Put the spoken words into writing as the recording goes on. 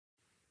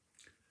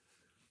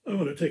I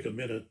want to take a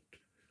minute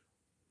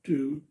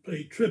to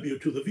pay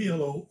tribute to the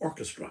VLO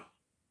Orchestra.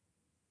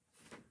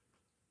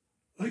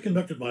 I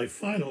conducted my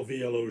final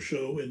VLO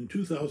show in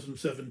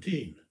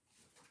 2017,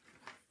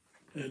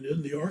 and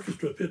in the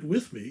orchestra pit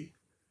with me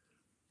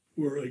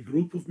were a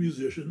group of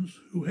musicians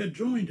who had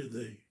joined in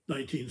the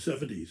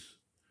 1970s,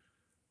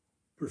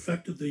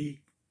 perfected the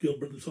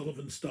Gilbert and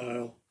Sullivan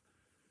style,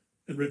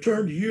 and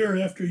returned year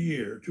after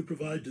year to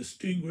provide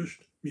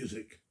distinguished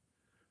music,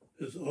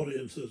 as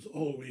audiences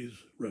always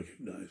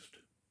recognized.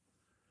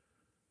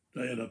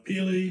 Diana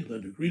Peely,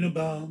 Linda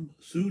Greenebaum,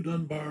 Sue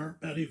Dunbar,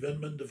 Patty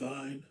Venman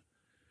Devine,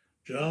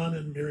 John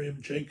and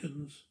Miriam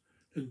Jenkins,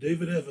 and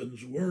David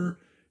Evans were,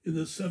 in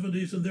the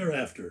 70s and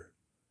thereafter,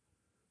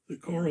 the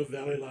core of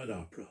Valley Light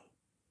Opera.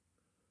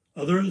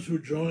 Others who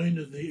joined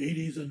in the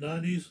 80s and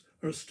 90s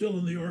are still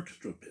in the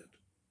orchestra pit.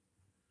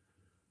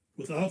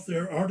 Without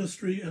their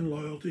artistry and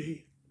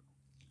loyalty,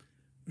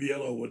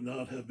 VLO would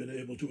not have been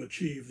able to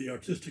achieve the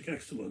artistic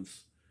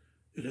excellence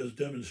it has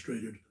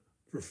demonstrated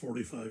for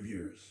 45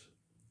 years.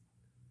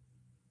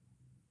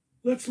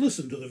 Let's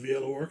listen to the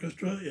VLO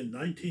Orchestra in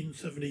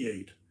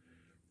 1978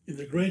 in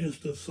the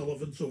greatest of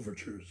Sullivan's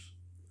overtures,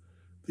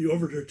 the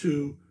overture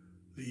to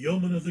The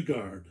Yeoman of the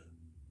Guard,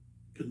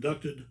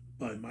 conducted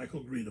by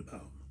Michael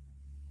Greenebaum.